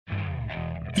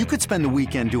You could spend the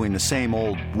weekend doing the same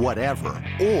old whatever,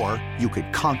 or you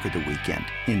could conquer the weekend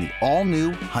in the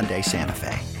all-new Hyundai Santa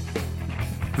Fe.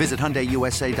 Visit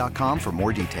HyundaiUSA.com for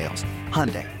more details.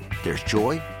 Hyundai, there's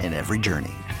joy in every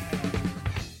journey.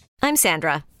 I'm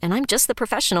Sandra, and I'm just the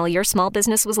professional your small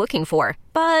business was looking for.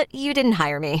 But you didn't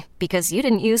hire me because you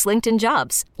didn't use LinkedIn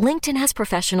Jobs. LinkedIn has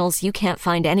professionals you can't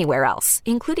find anywhere else,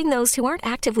 including those who aren't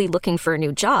actively looking for a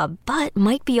new job, but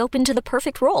might be open to the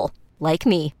perfect role, like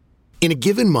me. In a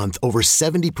given month, over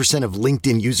 70% of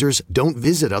LinkedIn users don't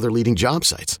visit other leading job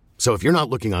sites. So if you're not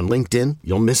looking on LinkedIn,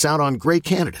 you'll miss out on great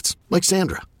candidates like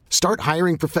Sandra. Start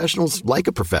hiring professionals like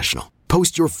a professional.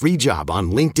 Post your free job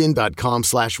on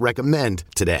linkedin.com/recommend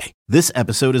today. This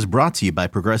episode is brought to you by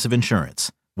Progressive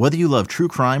Insurance. Whether you love true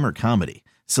crime or comedy,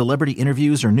 celebrity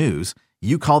interviews or news,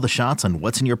 you call the shots on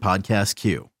what's in your podcast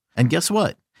queue. And guess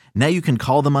what? Now you can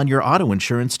call them on your auto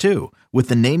insurance too with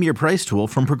the Name Your Price tool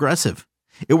from Progressive.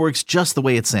 It works just the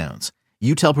way it sounds.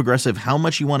 You tell Progressive how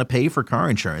much you want to pay for car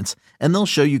insurance, and they'll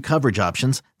show you coverage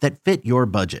options that fit your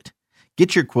budget.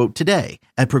 Get your quote today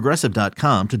at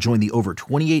Progressive.com to join the over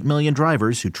 28 million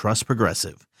drivers who trust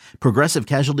Progressive. Progressive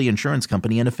Casualty Insurance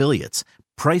Company and Affiliates.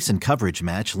 Price and coverage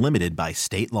match limited by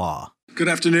state law. Good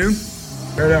afternoon.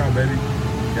 Right on, baby.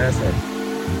 Yes, sir.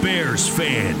 Bears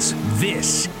fans,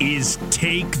 this is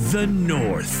Take the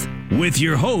North with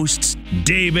your hosts,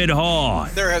 David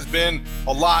Haugh. There has been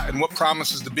a lot in what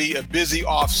promises to be a busy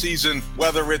offseason,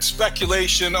 whether it's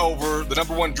speculation over the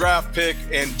number one draft pick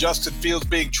and Justin Fields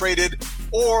being traded,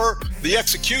 or the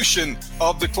execution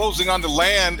of the closing on the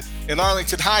land in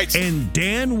Arlington Heights. And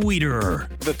Dan Wiederer.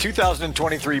 The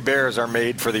 2023 Bears are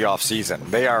made for the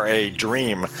offseason. They are a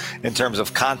dream in terms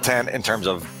of content, in terms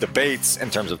of debates, in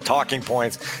terms of talking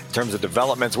points, in terms of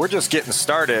developments. We're just getting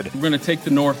started. We're going to take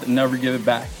the North and never give it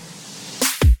back.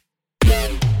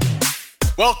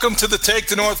 Welcome to the Take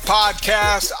the North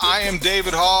podcast. I am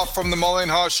David Haugh from the Mully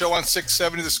and Haugh Show on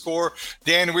 670 The Score.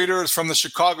 Dan Wiederer is from the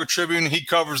Chicago Tribune. He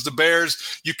covers the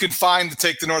Bears. You can find the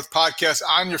Take the North podcast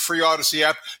on your free Odyssey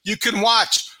app. You can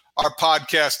watch our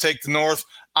podcast, Take the North,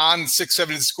 on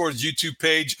 670 The Score's YouTube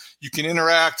page. You can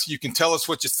interact. You can tell us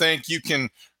what you think. You can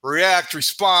react,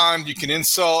 respond. You can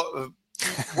insult,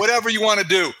 whatever you want to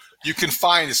do. You can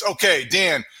find us. Okay,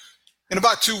 Dan. In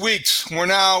about 2 weeks, we're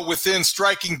now within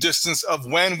striking distance of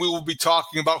when we will be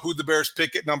talking about who the Bears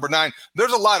pick at number 9.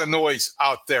 There's a lot of noise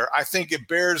out there. I think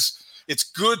it's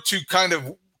good to kind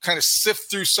of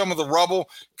sift through some of the rubble,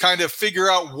 kind of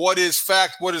figure out what is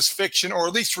fact, what is fiction, or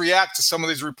at least react to some of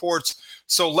these reports.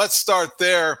 So let's start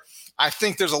there. I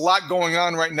think there's a lot going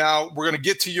on right now. We're going to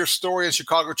get to your story at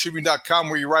ChicagoTribune.com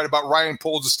where you write about Ryan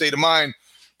Poles' state of mind.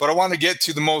 But I want to get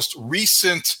to the most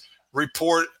recent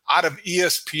report out of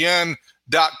ESPN.com.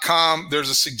 There's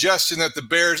a suggestion that the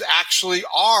Bears actually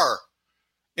are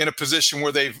in a position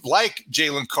where they like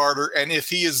Jalen Carter, and if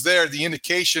he is there, the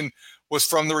indication was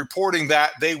from the reporting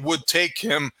that they would take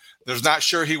him. There's not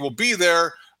sure he will be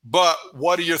there, but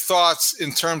what are your thoughts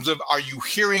in terms of, are you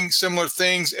hearing similar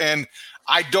things? And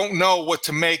I don't know what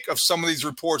to make of some of these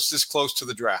reports this close to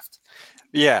the draft.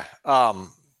 Yeah,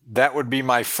 that would be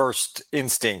my first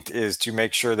instinct, is to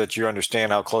make sure that you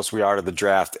understand how close we are to the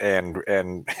draft. And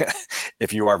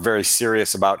if you are very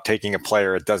serious about taking a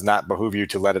player, it does not behoove you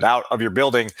to let it out of your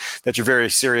building that you're very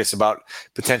serious about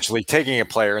potentially taking a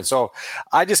player. And so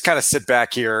I just kind of sit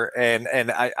back here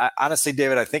and I honestly,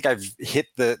 David, I think I've hit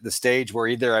the stage where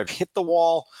either I've hit the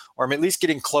wall or I'm at least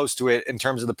getting close to it in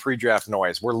terms of the pre-draft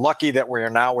noise. We're lucky that we are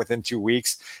now within 2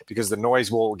 weeks, because the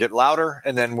noise will get louder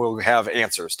and then we'll have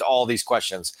answers to all these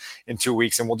questions in 2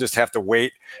 weeks. And we'll just have to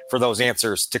wait for those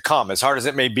answers to come, as hard as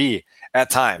it may be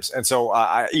at times. And so,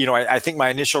 I think my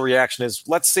initial reaction is,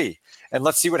 let's see. And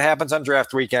let's see what happens on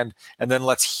draft weekend. And then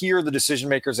let's hear the decision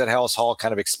makers at Halas Hall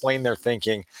kind of explain their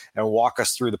thinking and walk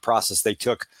us through the process they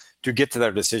took to get to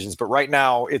their decisions. But right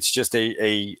now, it's just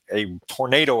a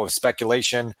tornado of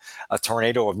speculation, a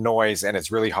tornado of noise, and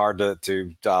it's really hard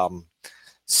to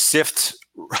sift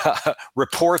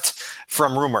report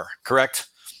from rumor, correct?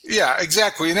 Yeah,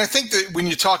 exactly. And I think that when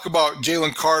you talk about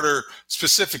Jalen Carter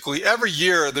specifically, every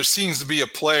year there seems to be a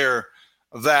player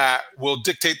that will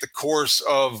dictate the course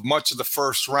of much of the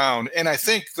first round. And I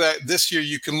think that this year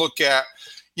you can look at,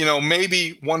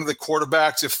 maybe one of the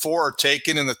quarterbacks, if 4 are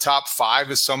taken in the top 5,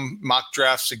 as some mock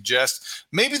drafts suggest,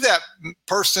 maybe that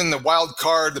person, the wild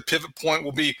card, the pivot point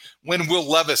will be when Will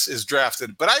Levis is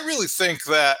drafted. But I really think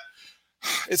that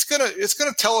it's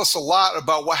gonna tell us a lot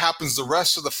about what happens the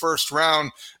rest of the first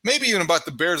round, maybe even about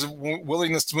the Bears'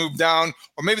 willingness to move down,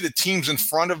 or maybe the teams in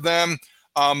front of them.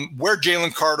 Where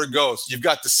Jalen Carter goes. You've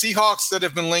got the Seahawks that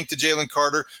have been linked to Jalen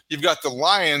Carter. You've got the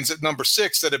Lions at number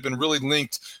 6 that have been really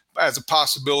linked as a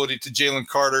possibility to Jalen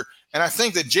Carter. And I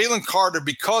think that Jalen Carter,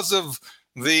 because of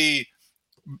the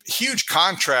huge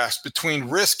contrast between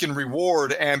risk and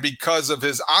reward, and because of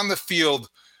his on the field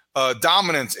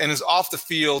dominance and his off the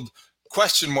field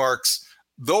question marks,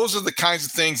 those are the kinds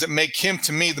of things that make him,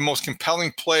 to me, the most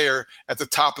compelling player at the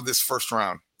top of this first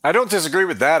round. I don't disagree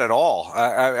with that at all.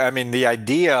 I mean, the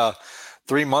idea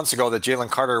 3 months ago that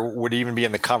Jalen Carter would even be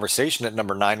in the conversation at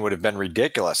number 9 would have been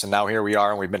ridiculous. And now here we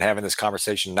are, and we've been having this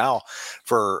conversation now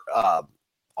for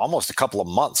almost a couple of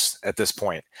months at this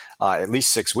point, at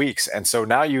least 6 weeks. And so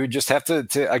now you just have to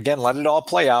again, let it all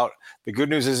play out. The good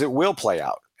news is it will play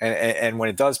out. And when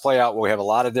it does play out, we have a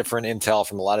lot of different intel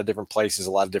from a lot of different places,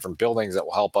 a lot of different buildings that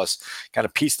will help us kind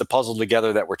of piece the puzzle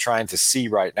together that we're trying to see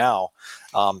right now.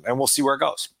 And we'll see where it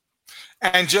goes.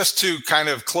 And just to kind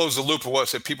of close the loop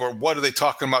of what are they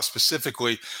talking about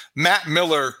specifically? Matt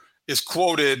Miller is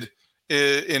quoted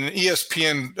in an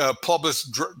ESPN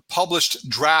published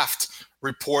draft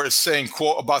report as saying,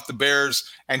 quote, about the Bears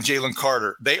and Jalen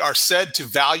Carter. They are said to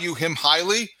value him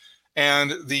highly.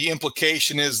 And the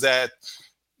implication is that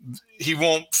he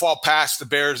won't fall past the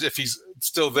Bears if he's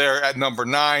still there at number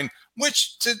 9,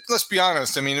 which, let's be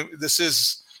honest, I mean, this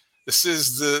is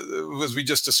as we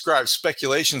just described,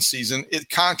 speculation season.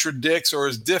 It contradicts or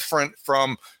is different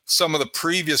from some of the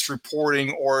previous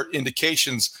reporting or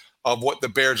indications of what the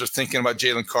Bears are thinking about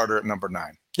Jalen Carter at number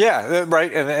 9. Yeah,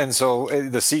 right. And so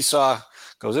the seesaw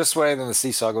goes this way, then the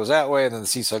seesaw goes that way, and then the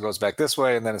seesaw goes back this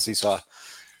way, and then the seesaw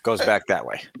goes back that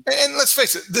way. And let's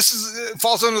face it, it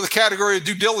falls under the category of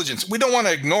due diligence. We don't want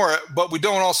to ignore it, but we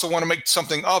don't also want to make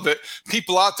something of it.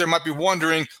 People out there might be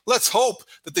wondering, let's hope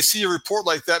that they see a report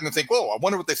like that and they think, whoa, I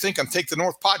wonder what they think on Take the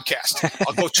North podcast.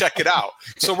 I'll go check it out.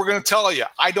 So we're going to tell you,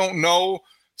 I don't know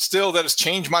still that has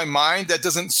changed my mind. That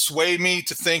doesn't sway me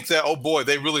to think that, oh boy,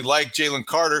 they really like Jalen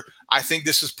Carter. I think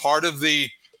this is part of the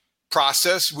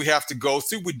process we have to go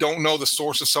through. We don't know the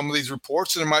source of some of these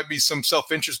reports, and there might be some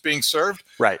self-interest being served.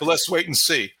 Right. But let's wait and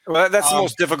see. Well, that's the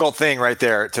most difficult thing right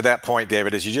there to that point,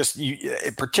 David, is you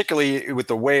particularly with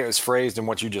the way it was phrased and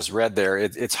what you just read there,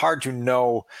 it's hard to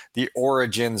know the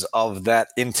origins of that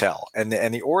intel. And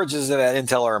the origins of that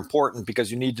intel are important because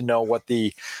you need to know what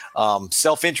the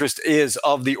self-interest is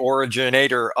of the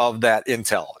originator of that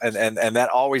intel. And that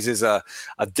always is a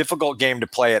difficult game to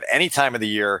play at any time of the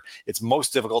year. It's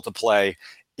most difficult to play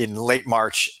in late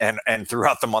March and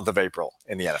throughout the month of April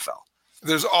in the NFL.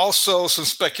 There's also some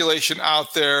speculation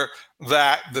out there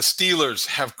that the Steelers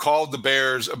have called the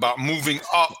Bears about moving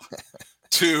up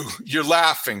to, you're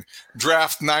laughing,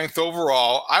 draft 9th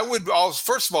overall.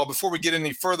 First of all, before we get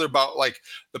any further about like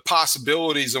the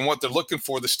possibilities and what they're looking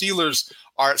for, the Steelers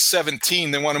are at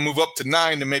 17. They want to move up to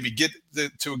 9 to maybe get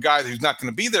to a guy who's not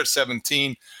going to be there at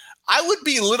 17. I would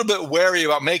be a little bit wary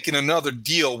about making another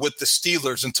deal with the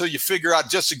Steelers until you figure out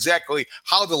just exactly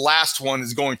how the last one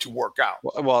is going to work out.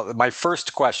 Well, my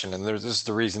first question, and this is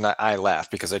the reason I laugh,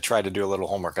 because I tried to do a little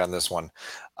homework on this one.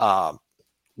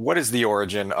 What is the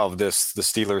origin of the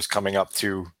Steelers coming up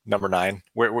to number 9?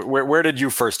 Where did you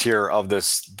first hear of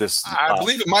this? I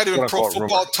believe it might have been Pro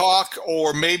Football Talk,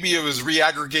 or maybe it was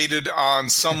reaggregated on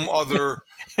some other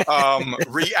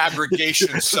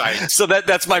reaggregation site. So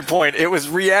that's my point. It was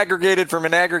reaggregated from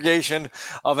an aggregation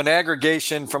from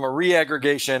a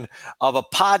reaggregation of a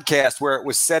podcast where it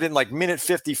was set in like minute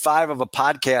 55 of a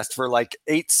podcast for like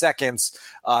 8 seconds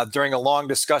during a long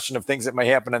discussion of things that may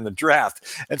happen in the draft.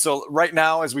 And so right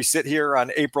now, as we sit here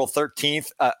on April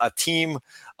 13th, a team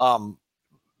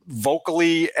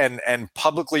vocally and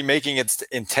publicly making its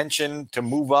intention to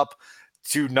move up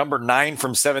to number 9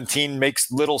 from 17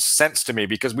 makes little sense to me,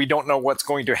 because we don't know what's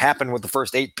going to happen with the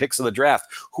first 8 picks of the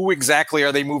draft. Who exactly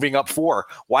are they moving up for?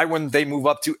 Why wouldn't they move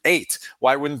up to 8?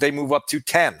 Why wouldn't they move up to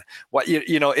 10? What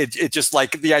it just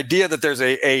like the idea that there's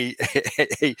a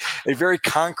very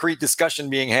concrete discussion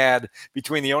being had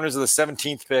between the owners of the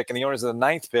 17th pick and the owners of the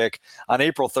 9th pick on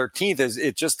April 13th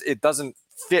it doesn't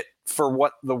fit for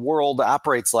what the world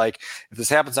operates like. If this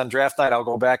happens on draft night, I'll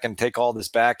go back and take all this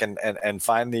back and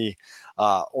find the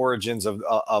origins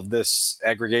of this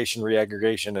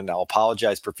reaggregation, and I'll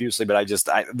apologize profusely, but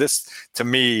this to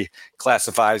me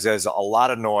classifies as a lot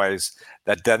of noise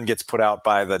that then gets put out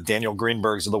by the Daniel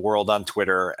Greenbergs of the world on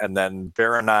Twitter, and then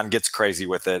Baranon gets crazy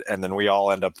with it, and then we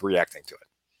all end up reacting to it.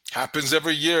 Happens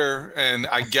every year, and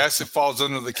I guess it falls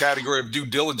under the category of due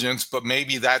diligence, but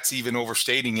maybe that's even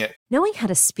overstating it. Knowing how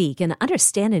to speak and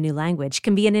understand a new language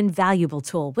can be an invaluable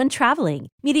tool when traveling,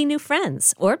 meeting new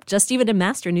friends, or just even to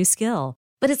master a new skill.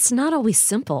 But it's not always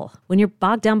simple when you're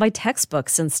bogged down by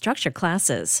textbooks and structure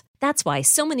classes. That's why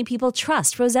so many people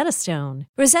trust Rosetta Stone.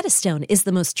 Rosetta Stone is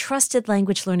the most trusted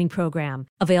language learning program,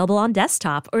 available on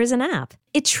desktop or as an app.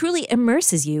 It truly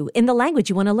immerses you in the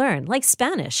language you want to learn, like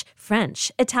Spanish,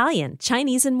 French, Italian,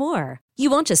 Chinese, and more.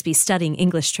 You won't just be studying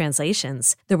English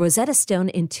translations. The Rosetta Stone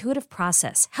intuitive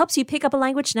process helps you pick up a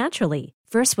language naturally,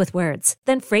 first with words,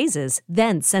 then phrases,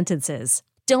 then sentences.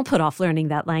 Don't put off learning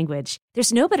that language.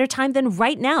 There's no better time than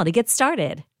right now to get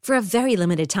started. For a very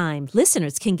limited time,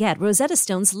 listeners can get Rosetta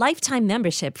Stone's lifetime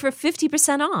membership for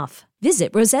 50% off.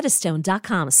 Visit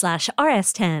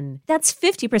rosettastone.com/rs10. That's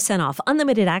 50% off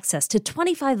unlimited access to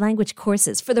 25 language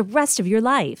courses for the rest of your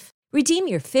life. Redeem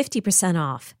your 50%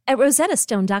 off at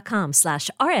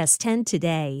rosettastone.com/rs10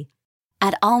 today.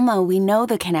 At Alma, we know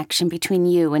the connection between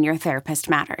you and your therapist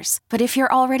matters. But if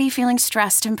you're already feeling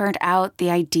stressed and burnt out, the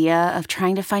idea of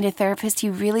trying to find a therapist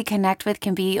you really connect with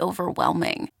can be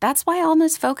overwhelming. That's why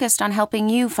Alma's focused on helping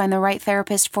you find the right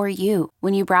therapist for you.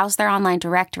 When you browse their online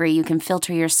directory, you can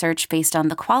filter your search based on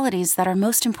the qualities that are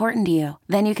most important to you.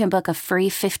 Then you can book a free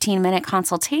 15-minute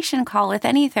consultation call with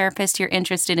any therapist you're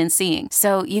interested in seeing,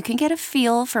 so you can get a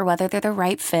feel for whether they're the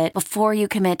right fit before you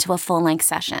commit to a full-length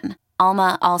session.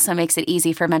 Alma also makes it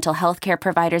easy for mental health care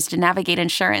providers to navigate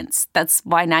insurance. That's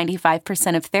why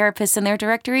 95% of therapists in their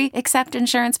directory accept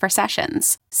insurance for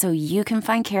sessions, so you can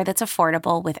find care that's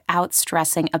affordable without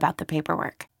stressing about the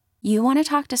paperwork. You want to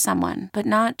talk to someone, but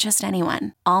not just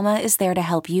anyone. Alma is there to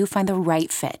help you find the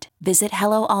right fit. Visit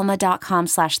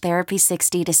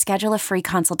helloalma.com/therapy60 to schedule a free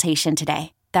consultation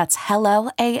today. That's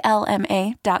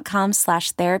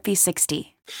helloalma.com/therapy60.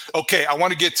 Okay, I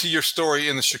want to get to your story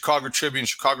in the Chicago Tribune,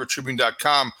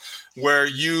 chicagotribune.com, where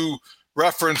you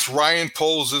reference Ryan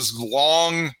Poles'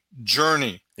 long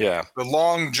journey. Yeah. The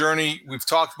long journey. We've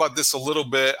talked about this a little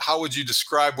bit. How would you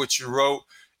describe what you wrote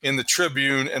in the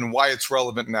Tribune and why it's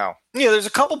relevant now? Yeah, there's a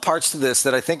couple parts to this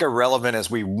that I think are relevant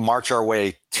as we march our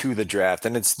way to the draft.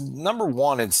 And it's number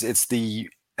one, it's the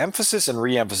emphasis and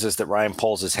re-emphasis that Ryan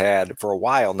Poles has had for a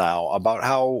while now about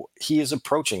how he is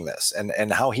approaching this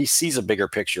and how he sees a bigger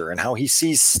picture and how he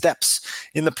sees steps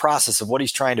in the process of what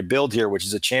he's trying to build here, which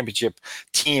is a championship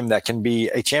team that can be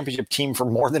a championship team for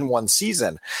more than one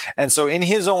season. And so in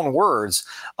his own words,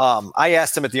 I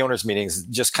asked him at the owners' meetings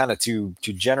just kind of to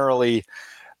generally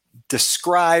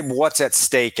describe what's at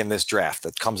stake in this draft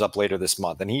that comes up later this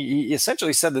month. And he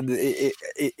essentially said that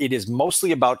it is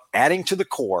mostly about adding to the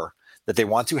core that they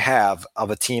want to have of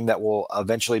a team that will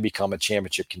eventually become a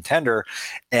championship contender,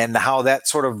 and how that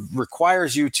sort of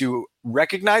requires you to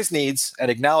recognize needs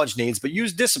and acknowledge needs, but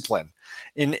use discipline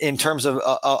in terms of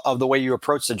the way you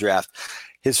approach the draft.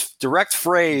 His direct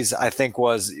phrase, I think,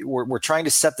 was, we're trying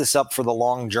to set this up for the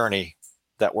long journey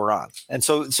that we're on. And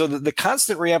so the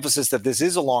constant reemphasis that this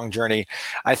is a long journey,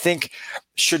 I think,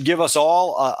 should give us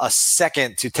all a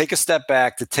second to take a step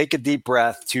back, to take a deep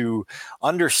breath, to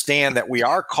understand that we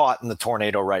are caught in the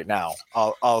tornado right now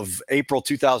of April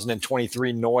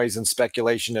 2023 noise and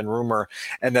speculation and rumor,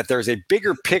 and that there's a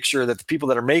bigger picture that the people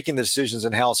that are making the decisions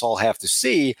in house all have to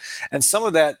see. And some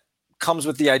of that comes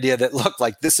with the idea that, look,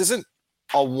 like, this isn't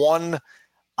a one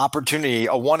opportunity,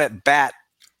 a one at bat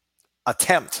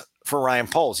attempt for Ryan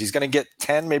Poles. He's going to get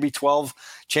 10, maybe 12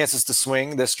 chances to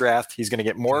swing this draft. He's going to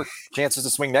get more chances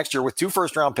to swing next year with 2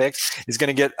 first-round picks. He's going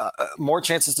to get more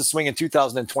chances to swing in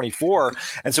 2024.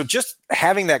 And so just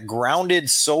having that grounded,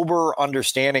 sober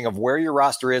understanding of where your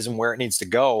roster is and where it needs to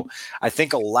go, I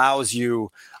think allows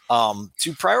you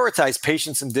to prioritize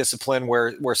patience and discipline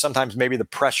where sometimes maybe the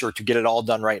pressure to get it all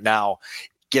done right now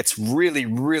gets really,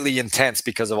 really intense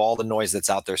because of all the noise that's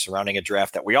out there surrounding a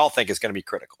draft that we all think is going to be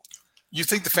critical. You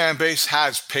think the fan base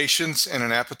has patience and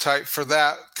an appetite for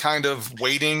that kind of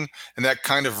waiting and that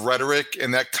kind of rhetoric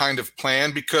and that kind of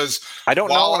plan? Because I don't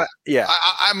know. Yeah.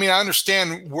 I mean, I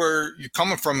understand where you're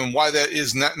coming from and why that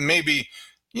is not maybe,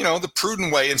 the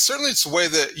prudent way. And certainly it's the way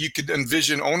that you could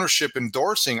envision ownership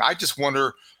endorsing. I do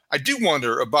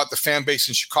wonder about the fan base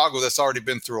in Chicago that's already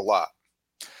been through a lot.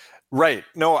 Right.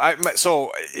 No,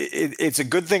 so it's a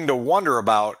good thing to wonder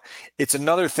about. It's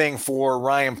another thing for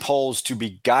Ryan Poles to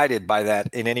be guided by that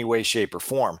in any way, shape, or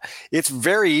form. It's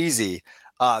very easy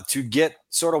to get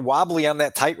sort of wobbly on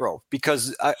that tightrope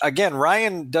because, again,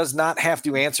 Ryan does not have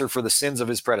to answer for the sins of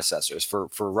his predecessors, for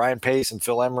Ryan Pace and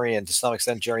Phil Emery and to some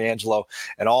extent Jerry Angelo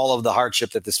and all of the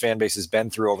hardship that this fan base has been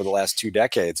through over the last 2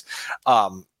 decades.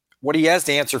 What he has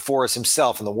to answer for is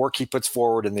himself and the work he puts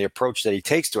forward and the approach that he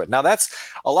takes to it. Now, that's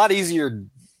a lot easier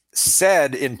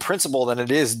said in principle than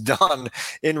it is done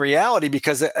in reality,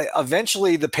 because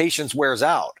eventually the patience wears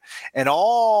out, and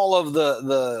all of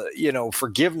the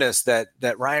forgiveness that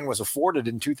Ryan was afforded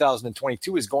in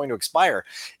 2022 is going to expire.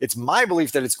 It's my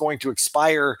belief that it's going to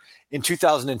expire in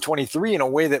 2023 in a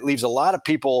way that leaves a lot of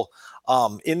people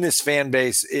in this fan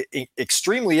base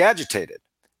extremely agitated,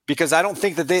 because I don't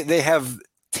think that they have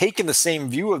taken the same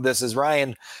view of this as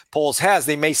Ryan Poles has.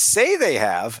 They may say they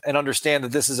have and understand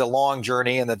that this is a long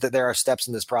journey and that there are steps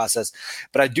in this process,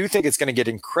 but I do think it's going to get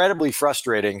incredibly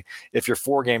frustrating if you're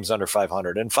 4 games under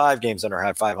 500 and 5 games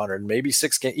under 500, maybe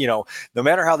 6 games. No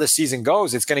matter how this season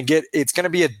goes, it's going to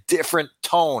be a different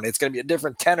tone. It's going to be a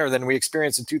different tenor than we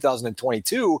experienced in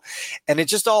 2022. And it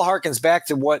just all harkens back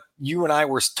to what you and I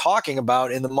were talking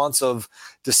about in the months of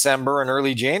December and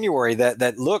early January,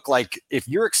 that look like if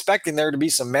you're expecting there to be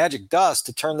some magic dust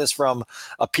to turn this from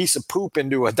a piece of poop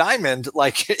into a diamond,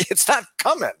 like it's not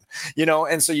coming,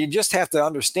 and so you just have to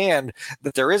understand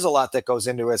that there is a lot that goes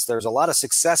into it. There's a lot of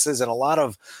successes and a lot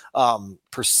of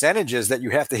percentages that you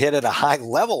have to hit at a high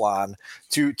level on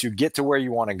to get to where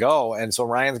you want to go. And so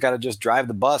Ryan's got to just drive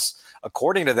the bus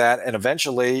according to that. And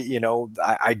eventually,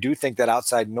 I do think that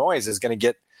outside noise is going to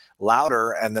get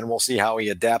louder, and then we'll see how he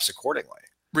adapts accordingly.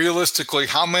 Realistically,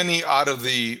 how many out of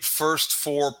the first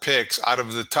 4 picks, out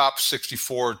of the top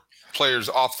 64 players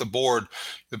off the board,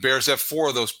 the Bears have 4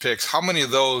 of those picks, how many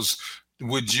of those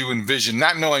would you envision,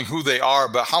 not knowing who they are,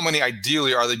 but how many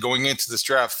ideally are they going into this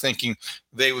draft thinking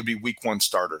they would be week 1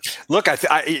 starters? Look,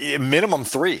 I minimum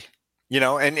 3.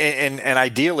 And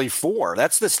ideally 4.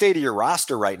 That's the state of your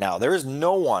roster right now. There is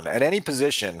no one at any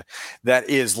position that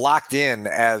is locked in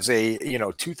as a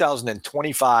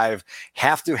 2025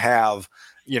 have to have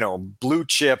blue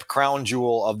chip crown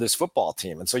jewel of this football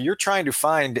team. And so you're trying to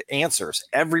find answers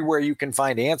everywhere you can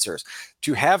find answers,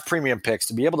 to have premium picks,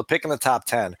 to be able to pick in the top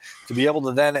 10, to be able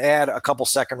to then add a couple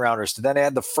second rounders, to then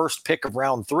add the first pick of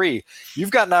round 3.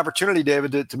 You've got an opportunity,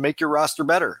 David, to make your roster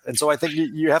better. And so I think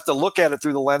you have to look at it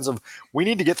through the lens of, we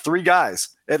need to get 3 guys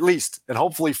at least, and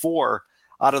hopefully 4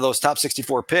 out of those top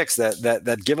 64 picks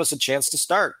that give us a chance to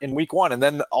start in week 1. And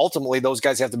then ultimately those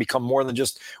guys have to become more than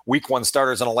just week 1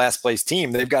 starters on a last place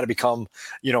team. They've got to become,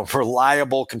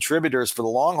 reliable contributors for the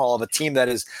long haul of a team that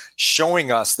is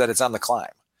showing us that it's on the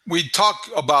climb. We talk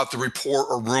about the report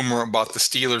or rumor about the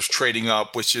Steelers trading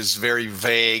up, which is very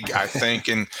vague, I think,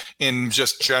 in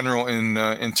just general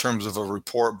in terms of a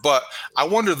report. But I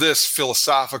wonder this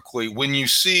philosophically, when you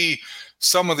see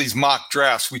some of these mock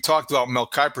drafts, we talked about Mel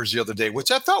Kiper's the other day,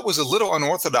 which I thought was a little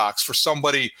unorthodox for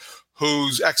somebody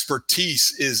whose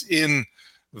expertise is in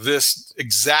this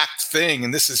exact thing.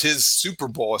 And this is his Super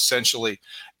Bowl, essentially.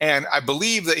 And I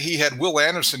believe that he had Will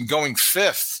Anderson going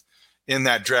 5th in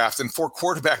that draft and 4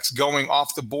 quarterbacks going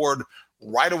off the board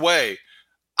right away.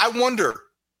 I wonder,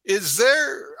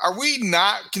 are we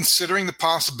not considering the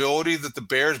possibility that the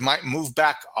Bears might move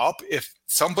back up if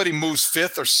somebody moves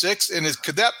 5th or 6th? And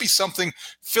could that be something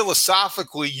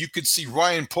philosophically you could see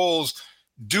Ryan Poles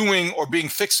doing or being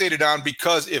fixated on?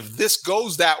 Because if this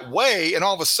goes that way and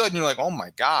all of a sudden you're like, oh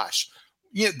my gosh,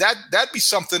 that'd be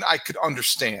something I could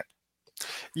understand.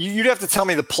 You'd have to tell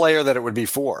me the player that it would be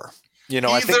for. Either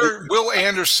I think Will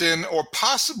Anderson, or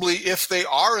possibly, if they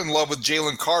are in love with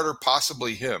Jalen Carter,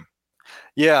 possibly him.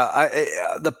 Yeah,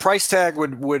 the price tag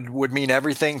would mean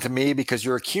everything to me, because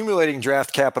you're accumulating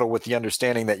draft capital with the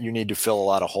understanding that you need to fill a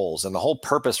lot of holes. And the whole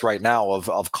purpose right now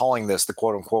of calling this the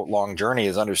quote unquote long journey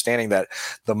is understanding that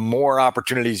the more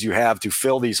opportunities you have to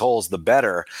fill these holes, the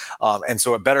better. And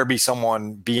so it better be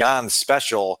someone beyond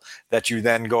special that you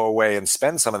then go away and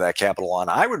spend some of that capital on.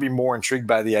 I would be more intrigued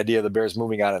by the idea of the Bears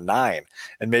moving on at 9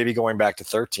 and maybe going back to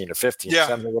 13 or 15 or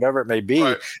 17, whatever it may be,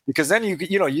 right. Because then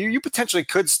you potentially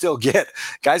could still get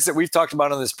guys that we've talked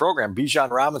about on this program, Bijan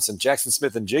Robinson, Jackson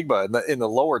Smith, and Jigba in the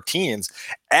lower teens.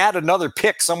 Add another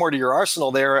pick somewhere to your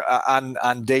arsenal there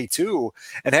on day 2,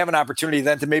 and have an opportunity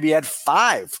then to maybe add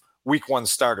 5 week 1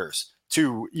 starters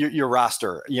to your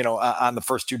roster, on the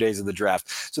first 2 days of the draft.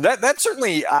 So that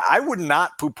certainly, I would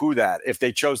not poo-poo that if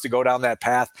they chose to go down that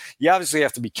path. You obviously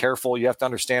have to be careful. You have to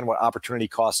understand what opportunity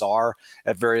costs are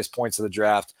at various points of the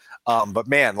draft. But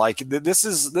man, this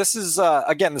is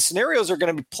again, the scenarios are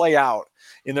going to play out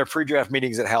in their pre-draft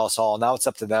meetings at Halas Hall. Now it's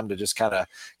up to them to just kind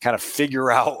of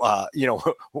figure out,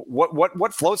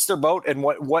 what floats their boat and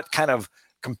what kind of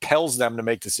compels them to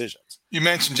make decisions. You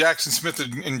mentioned Jackson Smith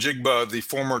and Jigba, the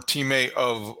former teammate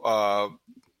of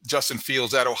Justin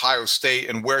Fields at Ohio State,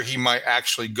 and where he might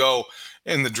actually go.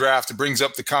 in the draft. It brings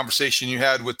up the conversation you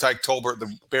had with Tyke Tolbert,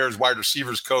 the Bears wide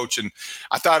receivers coach. And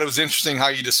I thought it was interesting how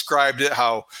you described it,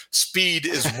 how speed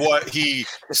is what he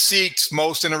seeks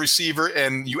most in a receiver.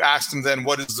 And you asked him then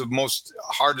what is the most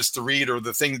hardest to read or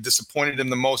the thing that disappointed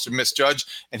him the most or misjudged.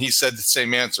 And he said the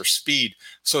same answer, speed.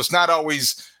 So it's not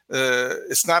always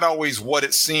what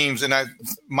it seems. And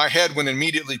my head went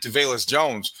immediately to Velus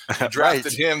Jones.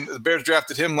 Drafted him. The Bears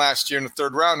drafted him last year in the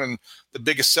 3rd round, and the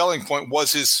biggest selling point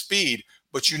was his speed.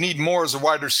 But you need more as a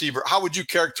wide receiver. How would you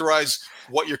characterize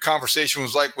what your conversation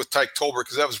was like with Tyke Tolbert?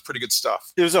 Because that was pretty good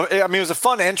stuff. It was a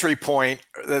fun entry point,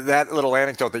 that little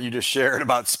anecdote that you just shared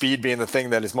about speed being the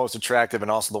thing that is most attractive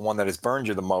and also the one that has burned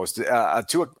you the most,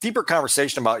 to a deeper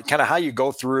conversation about kind of how you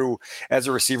go through as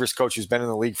a receivers coach who's been in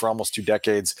the league for almost 2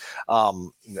 decades,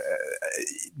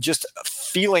 just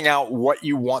feeling out what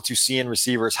you want to see in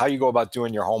receivers, how you go about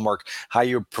doing your homework, how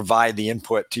you provide the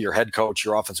input to your head coach,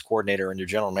 your offensive coordinator, and your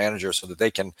general manager so that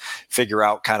they can figure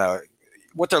out kind of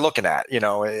what they're looking at,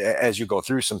 as you go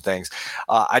through some things.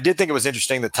 I did think it was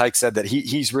interesting that Tyke said that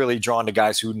he's really drawn to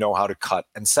guys who know how to cut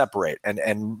and separate,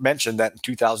 and mentioned that in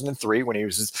 2003, when he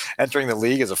was entering the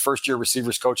league as a first-year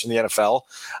receivers coach in the NFL,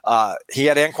 he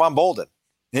had Anquan Boldin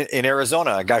in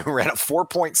Arizona, a guy who ran a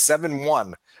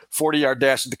 4.71 40-yard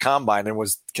dash at the combine and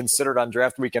was considered on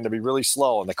draft weekend to be really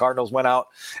slow. And the Cardinals went out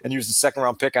and used the 2nd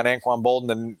round pick on Anquan Boldin.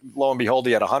 And lo and behold,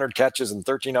 he had 100 catches and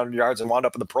 1,300 yards and wound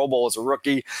up in the Pro Bowl as a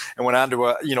rookie and went on to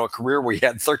a career where he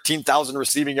had 13,000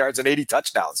 receiving yards and 80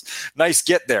 touchdowns. Nice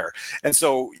get there. And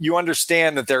so you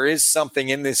understand that there is something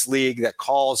in this league that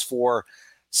calls for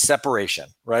separation,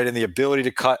 right? And the ability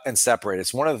to cut and separate.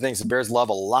 It's one of the things the Bears love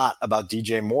a lot about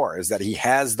DJ Moore, is that he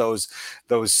has those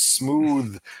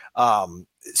smooth,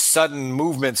 sudden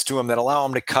movements to him that allow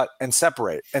him to cut and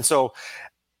separate. And so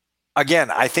again,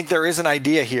 I think there is an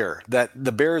idea here that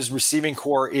the Bears receiving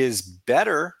core is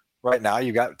better right now.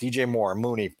 You got DJ Moore,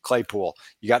 Mooney, Claypool,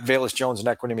 you got Velus Jones and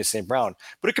Equanimeous St. Brown,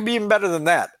 but it could be even better than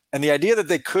that. And the idea that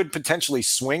they could potentially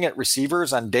swing at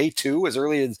receivers on day 2 as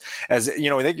early as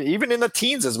even in the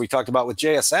teens, as we talked about with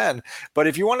JSN. But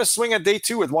if you want to swing at day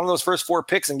 2 with one of those first 4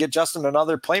 picks and get Justin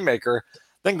another playmaker,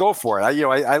 then go for it.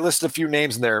 I listed a few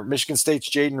names in there. Michigan State's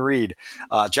Jaden Reed,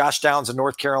 Josh Downs of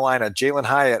North Carolina, Jalen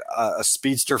Hyatt, a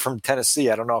speedster from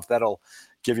Tennessee. I don't know if that'll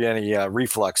give you any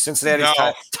reflux. Cincinnati's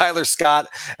Tyler Scott,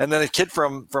 and then a kid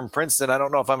from Princeton. I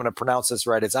don't know if I'm going to pronounce this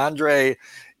right. It's Andre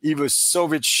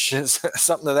Ivosovich,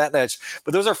 something of that nature.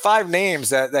 But those are 5 names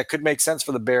that could make sense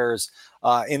for the Bears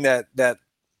in that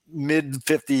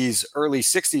mid-50s, early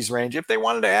 60s range if they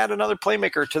wanted to add another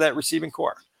playmaker to that receiving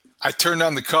core. I turned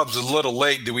on the Cubs a little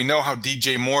late. Do we know how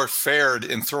DJ Moore fared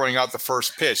in throwing out the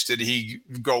first pitch? Did he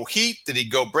go heat? Did he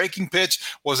go breaking pitch?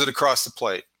 Was it across the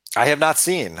plate? I have not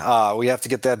seen. We have to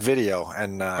get that video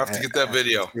and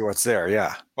see what's there.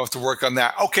 Yeah, we'll have to work on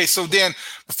that. Okay, so Dan,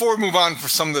 before we move on for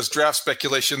some of this draft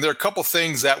speculation, there are a couple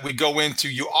things that we go into.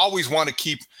 You always want to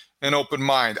keep an open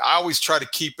mind. I always try to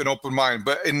keep an open mind,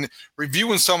 but in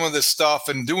reviewing some of this stuff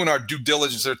and doing our due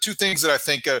diligence, there are 2 things that I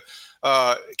think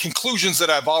conclusions that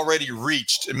I've already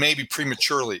reached, and maybe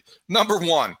prematurely. Number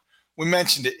 1, we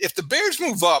mentioned it. If the Bears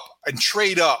move up and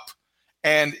trade up,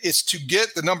 and it's to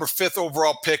get the number 5th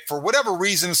overall pick for whatever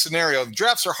reason, scenario, the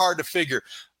drafts are hard to figure,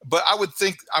 but I would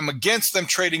think I'm against them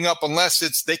trading up unless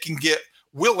they can get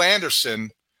Will Anderson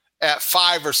at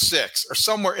 5 or 6 or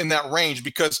somewhere in that range,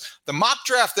 because the mock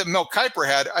draft that Mel Kiper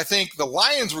had, I think the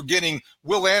Lions were getting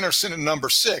Will Anderson at number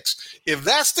 6. If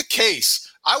that's the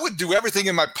case, I would do everything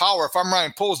in my power if I'm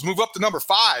Ryan Poles, move up to number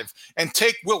 5 and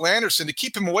take Will Anderson to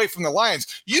keep him away from the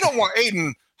Lions. You don't want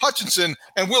Aiden Hutchinson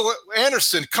and Will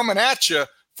Anderson coming at you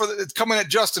coming at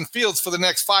Justin Fields for the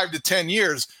next 5 to 10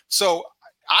 years. So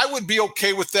I would be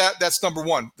okay with that. That's number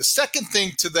 1. The second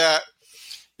thing to that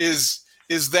is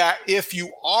that if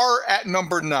you are at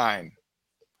number 9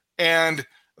 and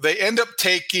they end up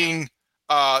taking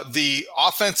the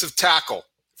offensive tackle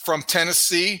from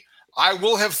Tennessee, I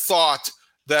will have thought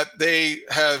that they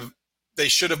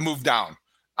should have moved down.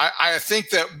 I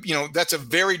think that, that's a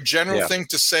very general thing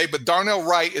to say, but Darnell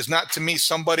Wright is not, to me,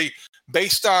 somebody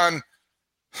based on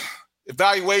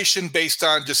evaluation, based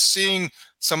on just seeing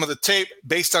some of the tape,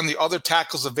 based on the other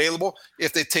tackles available.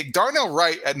 If they take Darnell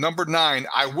Wright at number 9,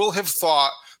 I will have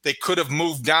thought they could have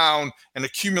moved down and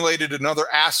accumulated another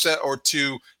asset or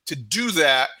 2 to do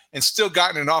that and still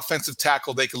gotten an offensive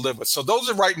tackle they could live with. So those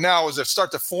are right now, as I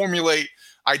start to formulate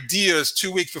ideas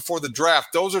 2 weeks before the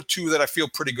draft, those are 2 that I feel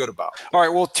pretty good about. All right.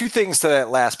 Well, 2 things to that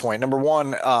last point. Number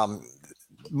 1,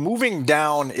 moving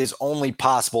down is only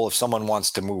possible if someone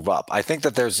wants to move up. I think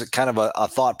that there's kind of a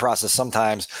thought process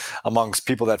sometimes amongst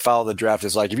people that follow the draft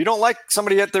is like, if you don't like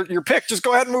somebody at your pick, just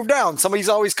go ahead and move down. Somebody's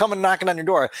always coming knocking on your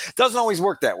door. It doesn't always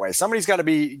work that way. Somebody's got to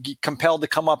be compelled to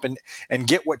come up and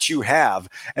get what you have.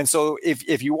 And so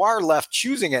if you are left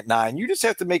choosing at 9, you just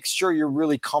have to make sure you're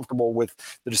really comfortable with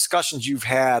the discussions you've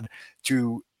had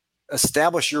to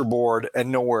establish your board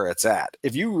and know where it's at.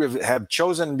 If you have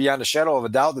chosen beyond a shadow of a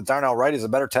doubt that Darnell Wright is a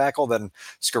better tackle than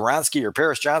Skoronski or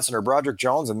Paris Johnson or Broderick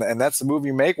Jones, and that's the move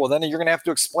you make, well, then you're going to have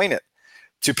to explain it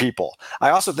to people. I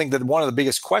also think that one of the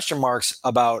biggest question marks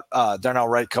about Darnell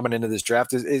Wright coming into this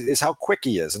draft is how quick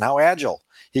he is and how agile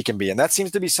he can be. And that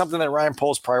seems to be something that Ryan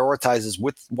Poles prioritizes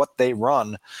with what they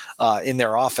run in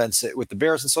their offense with the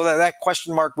Bears. And so that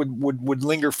question mark would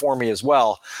linger for me as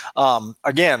well.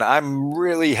 Again, I'm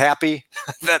really happy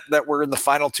that we're in the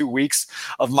final 2 weeks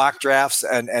of mock drafts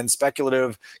and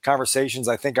speculative conversations.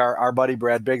 I think our buddy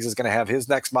Brad Biggs is going to have his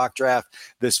next mock draft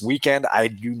this weekend. I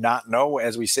do not know,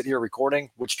 as we sit here recording,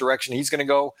 which direction he's going to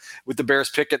go with the Bears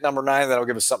pick at number 9. That'll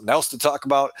give us something else to talk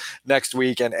about next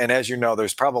week. And as you know,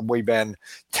 there's probably been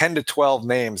 10 to 12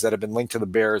 names that have been linked to the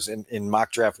Bears in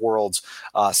mock draft worlds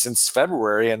since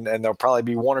February. And there'll probably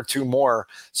be 1 or 2 more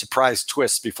surprise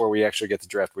twists before we actually get to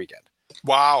draft weekend.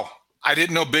 Wow. I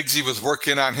didn't know Biggsy was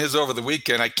working on his over the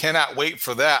weekend. I cannot wait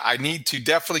for that. I need to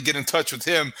definitely get in touch with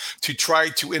him to try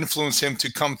to influence him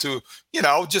to come to,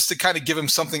 just to kind of give him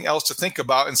something else to think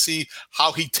about and see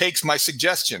how he takes my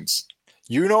suggestions.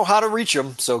 You know how to reach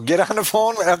him, so get on the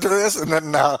phone after this, and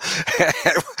then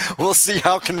we'll see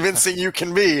how convincing you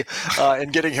can be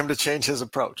in getting him to change his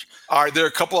approach. All right, there are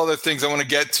a couple other things I want to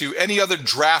get to. Any other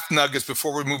draft nuggets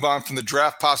before we move on from the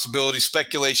draft possibility,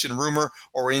 speculation, rumor,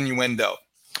 or innuendo?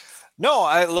 No,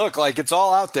 look, like it's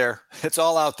all out there. It's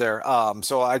all out there.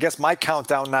 So I guess my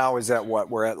countdown now is at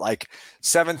we're at like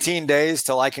 17 days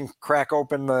till I can crack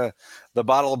open the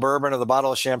bottle of bourbon or the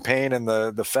bottle of champagne and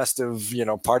the festive,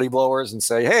 party blowers and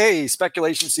say, hey,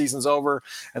 speculation season's over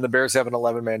and the Bears have an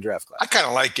 11-man draft class. I kind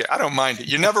of like it. I don't mind it.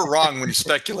 You're never wrong when you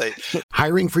speculate.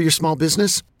 Hiring for your small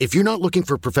business? If you're not looking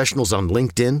for professionals on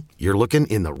LinkedIn, you're looking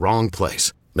in the wrong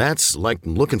place. That's like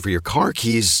looking for your car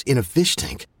keys in a fish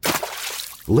tank.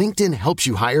 LinkedIn helps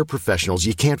you hire professionals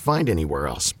you can't find anywhere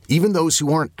else, even those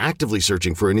who aren't actively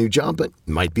searching for a new job but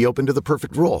might be open to the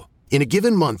perfect role. In a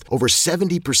given month, over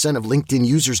 70% of LinkedIn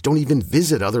users don't even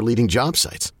visit other leading job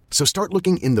sites. So start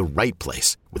looking in the right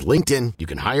place. With LinkedIn, you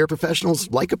can hire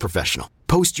professionals like a professional.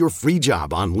 Post your free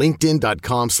job on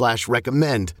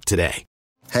linkedin.com/recommend today.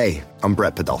 Hey, I'm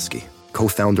Brett Podolsky,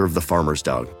 co-founder of The Farmer's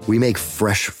Dog. We make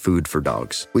fresh food for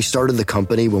dogs. We started the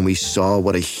company when we saw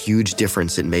what a huge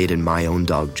difference it made in my own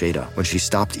dog, Jada, when she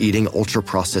stopped eating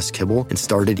ultra-processed kibble and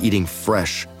started eating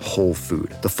fresh, whole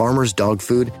food. The Farmer's Dog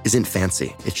food isn't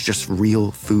fancy. It's just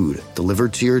real food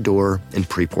delivered to your door in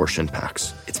pre-portioned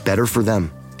packs. It's better for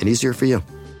them and easier for you.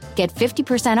 Get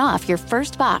 50% off your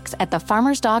first box at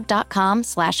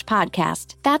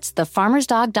thefarmersdog.com/podcast. That's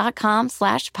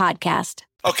thefarmersdog.com/podcast.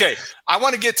 Okay, I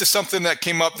want to get to something that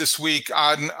came up this week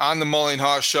on the Mully and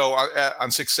Haw Show on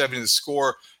 670 The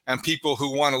Score, and people who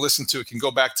want to listen to it can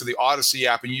go back to the Odyssey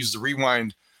app and use the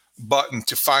rewind button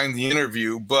to find the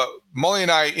interview. But Mully and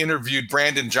I interviewed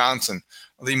Brandon Johnson,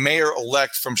 the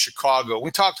mayor-elect from Chicago. We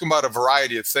talked about a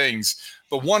variety of things,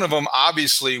 but one of them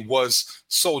obviously was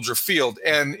Soldier Field.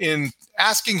 And in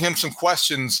asking him some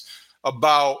questions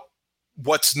about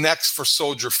what's next for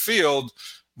Soldier Field,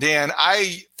 Dan,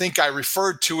 I think I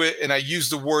referred to it and I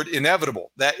used the word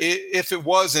inevitable, that if it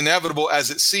was inevitable, as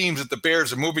it seems that the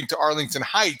Bears are moving to Arlington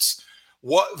Heights,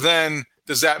 what then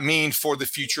does that mean for the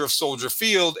future of Soldier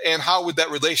Field? And how would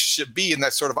that relationship be in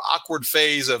that sort of awkward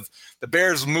phase of the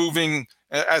Bears moving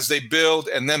as they build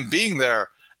and them being there?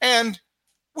 And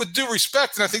with due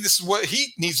respect, and I think this is what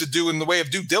he needs to do in the way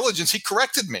of due diligence, he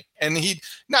corrected me. And he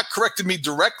not corrected me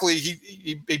directly.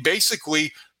 He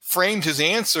basically framed his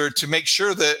answer to make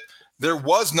sure that there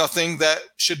was nothing that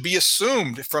should be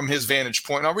assumed from his vantage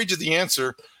point. And I'll read you the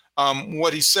answer,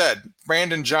 what he said.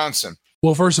 Brandon Johnson.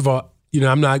 Well, first of all,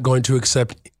 I'm not going to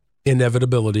accept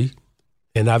inevitability.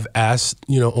 And I've asked,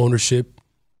 ownership,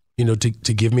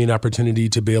 to give me an opportunity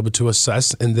to be able to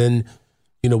assess. And then,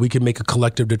 we can make a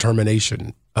collective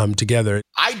determination together.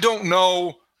 I don't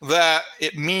know that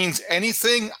it means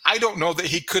anything. I don't know that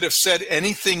he could have said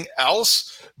anything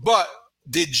else, but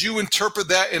did you interpret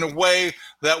that in a way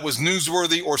that was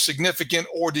newsworthy or significant,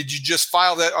 or did you just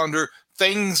file that under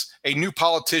things a new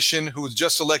politician who was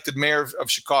just elected mayor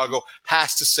of Chicago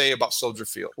has to say about Soldier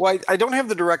Field? Well, I don't have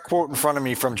the direct quote in front of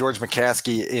me from George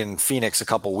McCaskey in Phoenix a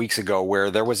couple weeks ago where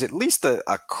there was at least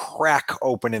a crack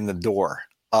open in the door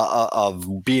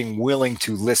of being willing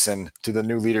to listen to the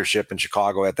new leadership in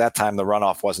Chicago. At that time, the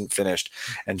runoff wasn't finished,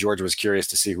 and George was curious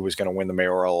to see who was going to win the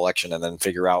mayoral election and then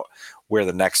figure out where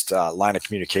the next line of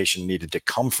communication needed to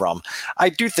come from. I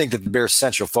do think that the Bears'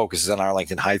 central focus is on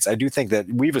Arlington Heights. I do think that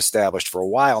we've established for a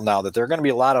while now that there are going to be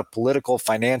a lot of political,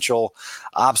 financial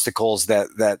obstacles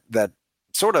that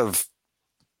sort of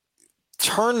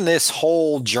turn this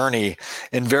whole journey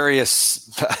in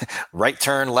various right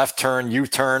turn, left turn,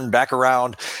 U-turn, back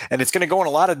around. And it's going to go in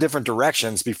a lot of different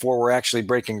directions before we're actually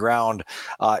breaking ground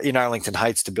in Arlington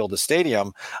Heights to build a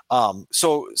stadium.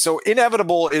 So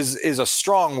inevitable is a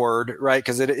strong word, right?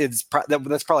 Because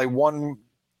that's probably one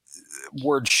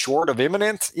word short of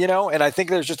imminent, and I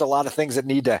think there's just a lot of things that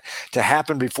need to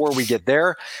happen before we get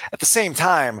there. At the same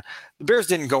time, the Bears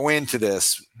didn't go into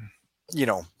this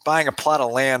buying a plot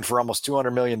of land for almost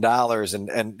 $200 million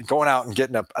and going out and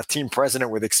getting a team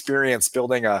president with experience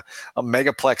building a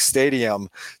megaplex stadium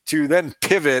to then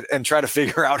pivot and try to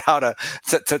figure out how to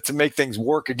make things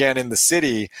work again in the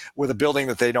city with a building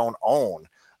that they don't own.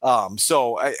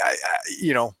 So I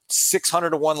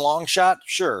 600 to 1 long shot.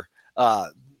 Sure.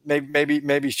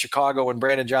 Maybe Chicago and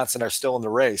Brandon Johnson are still in the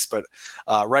race, but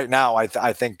right now I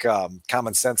think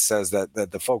common sense says that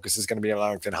the focus is going to be on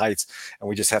Arlington Heights, and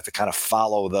we just have to kind of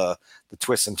follow the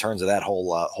twists and turns of that whole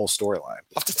storyline.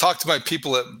 I'll have to talk to my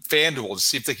people at FanDuel to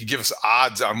see if they could give us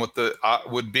odds on what the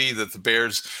would be that the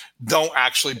Bears don't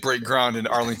actually break ground in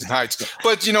Arlington Heights.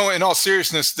 But in all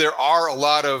seriousness, there are a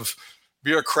lot of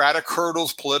bureaucratic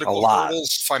hurdles, political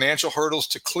hurdles, financial hurdles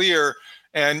to clear.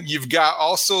 And you've got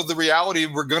also the reality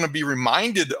we're going to be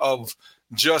reminded of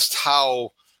just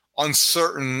how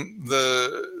uncertain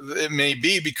it may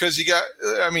be, because you got,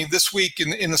 this week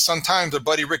in the Sun-Times, our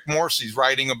buddy Rick Morrissey's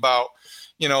writing about,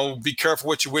 be careful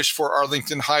what you wish for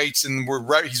Arlington Heights. And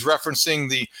he's referencing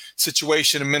the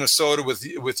situation in Minnesota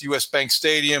with US Bank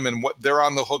Stadium and what they're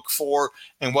on the hook for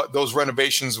and what those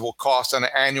renovations will cost on an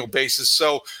annual basis.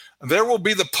 So there will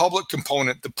be the public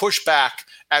component, the pushback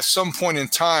at some point in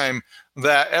time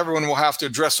that everyone will have to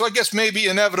address. So I guess maybe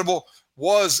inevitable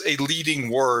was a leading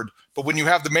word, but when you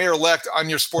have the mayor-elect on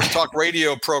your sports talk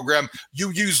radio program, you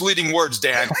use leading words,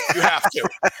 Dan. You have to.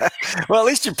 Well, at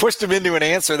least you pushed him into an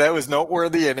answer that was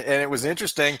noteworthy and it was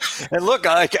interesting. And look,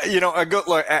 a good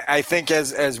look. I think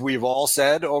as we've all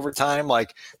said over time,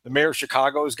 like the mayor of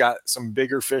Chicago's got some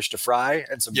bigger fish to fry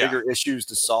and some bigger issues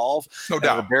to solve. No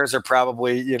doubt. The Bears are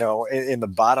probably in the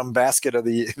bottom basket of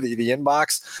the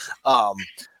inbox.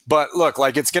 But look,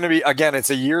 like it's going to be, again, it's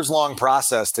a years-long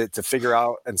process to figure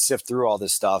out and sift through all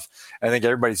this stuff. I think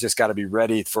everybody's just got to be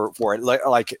ready for it.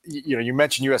 Like you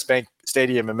mentioned US Bank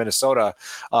Stadium in Minnesota.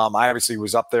 I obviously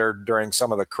was up there during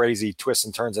some of the crazy twists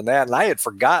and turns in that, and I had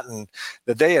forgotten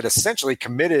that they had essentially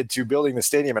committed to building the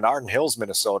stadium in Arden Hills,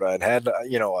 Minnesota, and had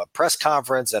a press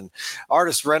conference and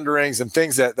artist renderings and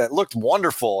things that looked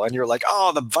wonderful. And you're like,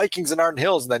 oh, the Vikings in Arden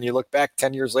Hills, and then you look back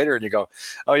 10 years later and you go,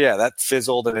 oh yeah, that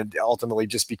fizzled, and it ultimately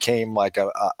just became like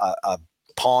a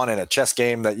pawn in a chess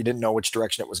game that you didn't know which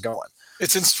direction it was going.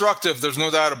 It's instructive. There's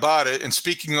no doubt about it. And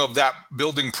speaking of that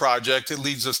building project, it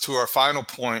leads us to our final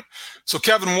point. So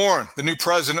Kevin Warren, the new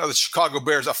president of the Chicago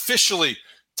Bears, officially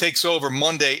takes over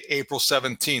Monday, April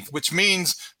 17th, which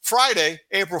means Friday,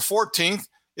 April 14th,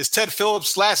 is Ted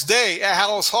Phillips' last day at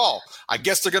Halas Hall. I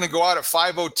guess they're going to go out at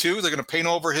 5:02. They're going to paint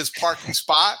over his parking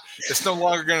spot. It's no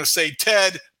longer going to say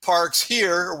Ted parks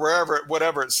here or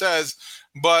whatever it says.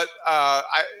 But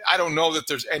I don't know that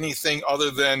there's anything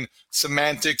other than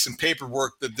semantics and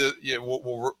paperwork that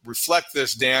will reflect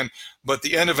this, Dan. But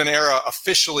the end of an era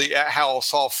officially at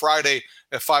Halas Hall Friday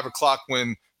at 5 o'clock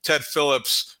when Ted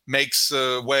Phillips makes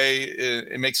his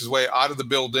way out of the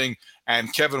building,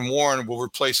 and Kevin Warren will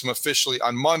replace him officially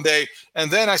on Monday.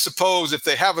 And then I suppose if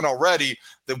they haven't already,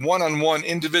 the one-on-one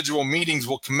individual meetings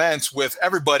will commence with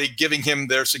everybody giving him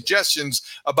their suggestions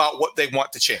about what they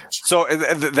want to change. So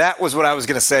that was what I was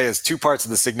going to say is two parts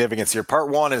of the significance here. Part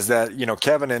one is that,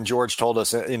 Kevin and George told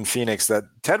us in Phoenix that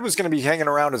Ted was going to be hanging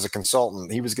around as a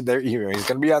consultant. He was there. He's going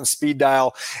to be on speed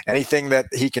dial. Anything that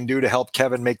he can do to help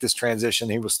Kevin make this transition,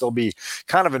 he will still be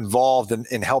kind of involved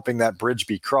in helping that bridge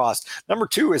be crossed. Number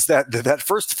two is that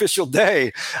first official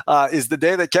day is the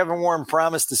day that Kevin Warren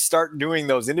promised to start doing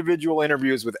those individual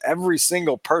interviews with every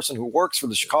single person who works for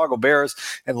the Chicago Bears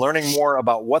and learning more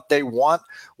about what they want,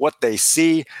 what they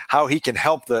see, how he can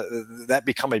help that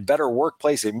become a better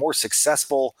workplace, a more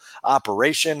successful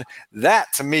operation.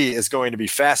 That to me is going to be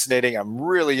fascinating. I'm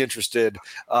really interested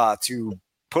to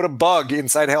put a bug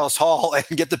inside Halas Hall and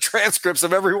get the transcripts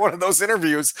of every one of those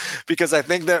interviews, because I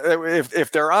think that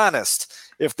if they're honest,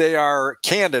 if they are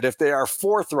candid, if they are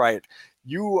forthright,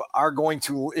 you are going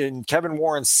to, in Kevin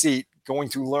Warren's seat, going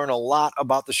to learn a lot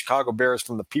about the Chicago Bears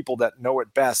from the people that know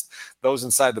it best, those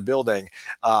inside the building.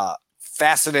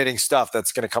 Fascinating stuff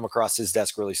that's going to come across his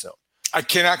desk really soon. I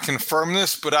cannot confirm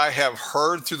this, but I have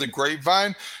heard through the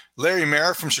grapevine, Larry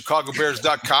Mayer from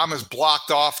ChicagoBears.com has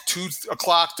blocked off 2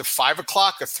 o'clock to 5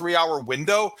 o'clock, a 3-hour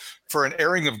window for an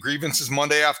airing of grievances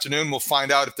Monday afternoon. We'll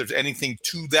find out if there's anything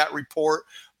to that report,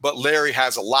 but Larry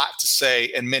has a lot to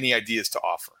say and many ideas to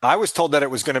offer. I was told that it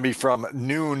was going to be from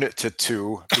noon to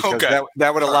 2 because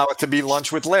that would allow it to be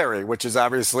lunch with Larry, which is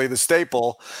obviously the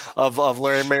staple of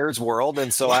Larry Mayer's world.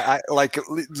 And so I like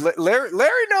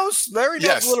Larry knows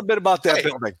Yes. a little bit about that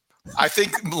building. I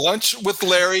think lunch with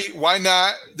Larry, why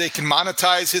not? They can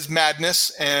monetize his madness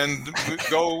and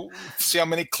go see how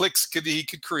many clicks he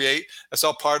could create. That's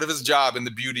all part of his job and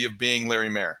the beauty of being Larry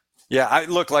Mayer. Yeah, I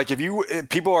look like if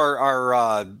people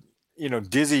are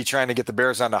dizzy trying to get the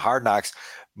Bears onto Hard Knocks,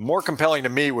 more compelling to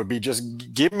me would be just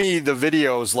give me the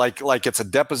videos like it's a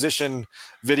deposition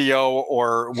video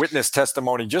or witness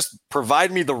testimony. Just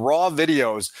provide me the raw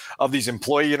videos of these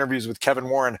employee interviews with Kevin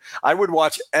Warren. I would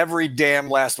watch every damn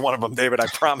last one of them, David. I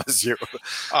promise you.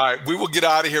 All right, we will get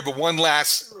out of here, but one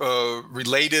last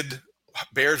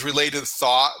Bears-related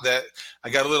thought that I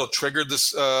got a little triggered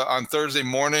this on Thursday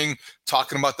morning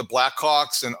talking about the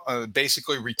Blackhawks and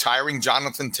basically retiring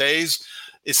Jonathan Toews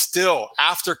is still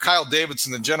after Kyle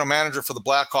Davidson, the general manager for the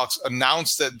Blackhawks,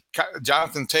 announced that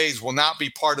Jonathan Toews will not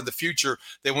be part of the future.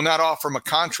 They will not offer him a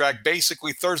contract.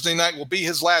 Basically, Thursday night will be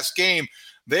his last game.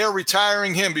 They are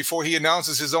retiring him before he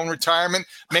announces his own retirement.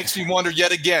 Makes me wonder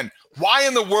yet again, why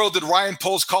in the world did Ryan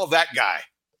Poles call that guy?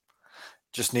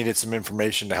 Just needed some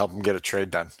information to help him get a trade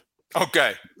done.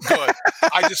 Okay, good.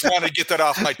 I just want to get that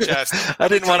off my chest. I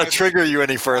didn't want to trigger you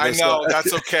any further. I know,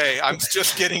 that's okay. I'm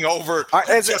just getting over.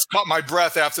 Just caught my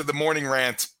breath after the morning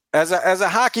rant. As a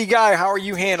hockey guy, how are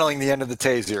you handling the end of the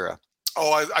Toews era?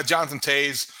 Jonathan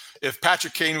Toews. If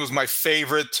Patrick Kane was my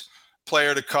favorite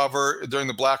player to cover during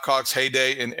the Blackhawks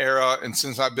heyday and era, and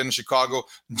since I've been in Chicago,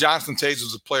 Jonathan Toews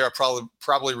was the player I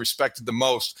probably respected the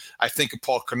most. I think of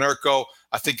Paul Konerko.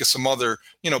 I think of some other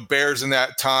Bears in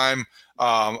that time.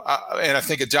 And I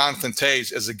think of Jonathan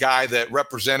Toews as a guy that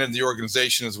represented the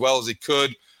organization as well as he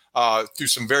could through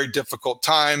some very difficult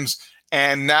times.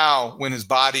 And now when his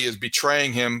body is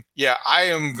betraying him, I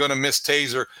am going to miss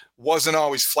Taser. Wasn't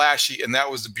always flashy, and that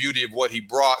was the beauty of what he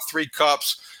brought. 3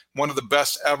 cups, one of the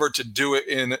best ever to do it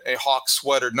in a Hawks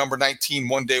sweater. Number 19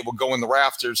 one day will go in the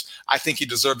rafters. I think he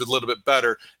deserved it a little bit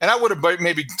better. And I would have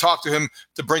maybe talked to him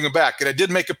to bring him back. And I did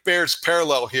make a Bears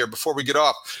parallel here before we get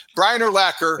off. Brian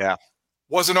Urlacher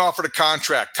wasn't offered a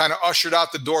contract, kind of ushered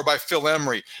out the door by Phil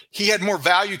Emery. He had more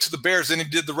value to the Bears than he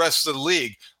did the rest of the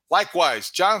league.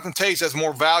 Likewise, Jonathan Toews has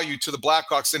more value to the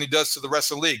Blackhawks than he does to the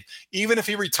rest of the league. Even if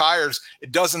he retires,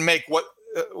 it doesn't make what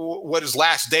his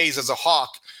last days as a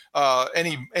Hawk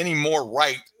any more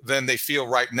right than they feel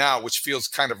right now, which feels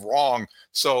kind of wrong.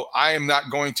 So I am not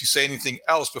going to say anything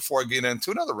else before I get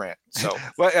into another rant. So,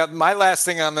 well, my last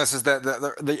thing on this is that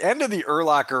the end of the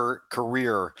Urlacher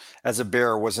career as a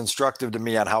Bear was instructive to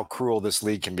me on how cruel this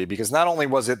league can be, because not only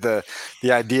was it the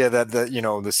idea that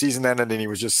the season ended and he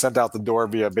was just sent out the door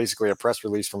via basically a press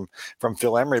release from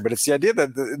Phil Emery, but it's the idea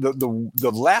that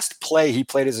the last play he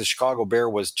played as a Chicago Bear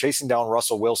was chasing down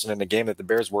Russell Wilson in a game that the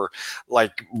Bears were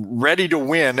like ready to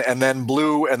win and then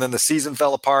blew, and then the season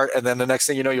fell apart, and then the next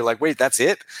thing you know, you're like, wait, that's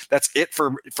it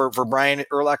for Brian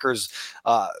Urlacher's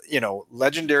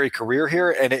legendary career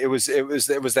here. And it was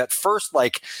that first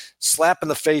like slap in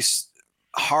the face,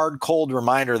 hard, cold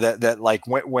reminder that like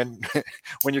when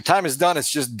your time is done,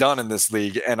 it's just done in this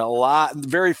league. And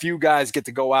very few guys get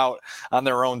to go out on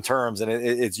their own terms. And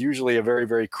it's usually a very,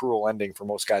 very cruel ending for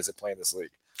most guys that play in this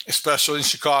league. Especially in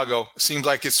Chicago. It seems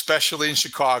like especially in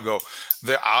Chicago,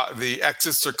 the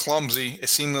exits are clumsy. It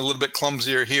seemed a little bit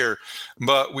clumsier here,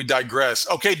 but we digress.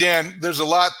 Okay, Dan, there's a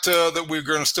lot that we're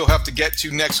going to still have to get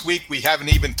to next week. We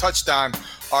haven't even touched on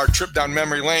our trip down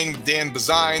memory lane with Dan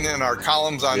Bazine and our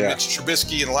columns on Mitch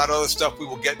Trubisky and a lot of other stuff we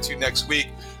will get to next week.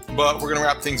 But we're going to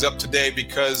wrap things up today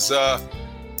because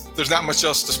there's not much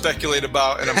else to speculate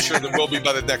about, and I'm sure there will be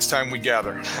by the next time we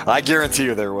gather. I guarantee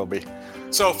you there will be.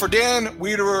 So for Dan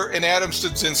Wiederer and Adam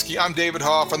Studzinski, I'm David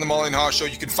Hoff on the Mullen Haw Show.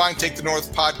 You can find Take the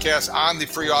North podcast on the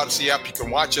free Odyssey app. You can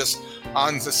watch us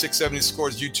on the 670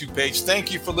 Scores YouTube page.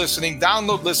 Thank you for listening.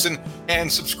 Download, listen,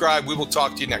 and subscribe. We will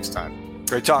talk to you next time.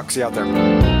 Great talk. See you out there.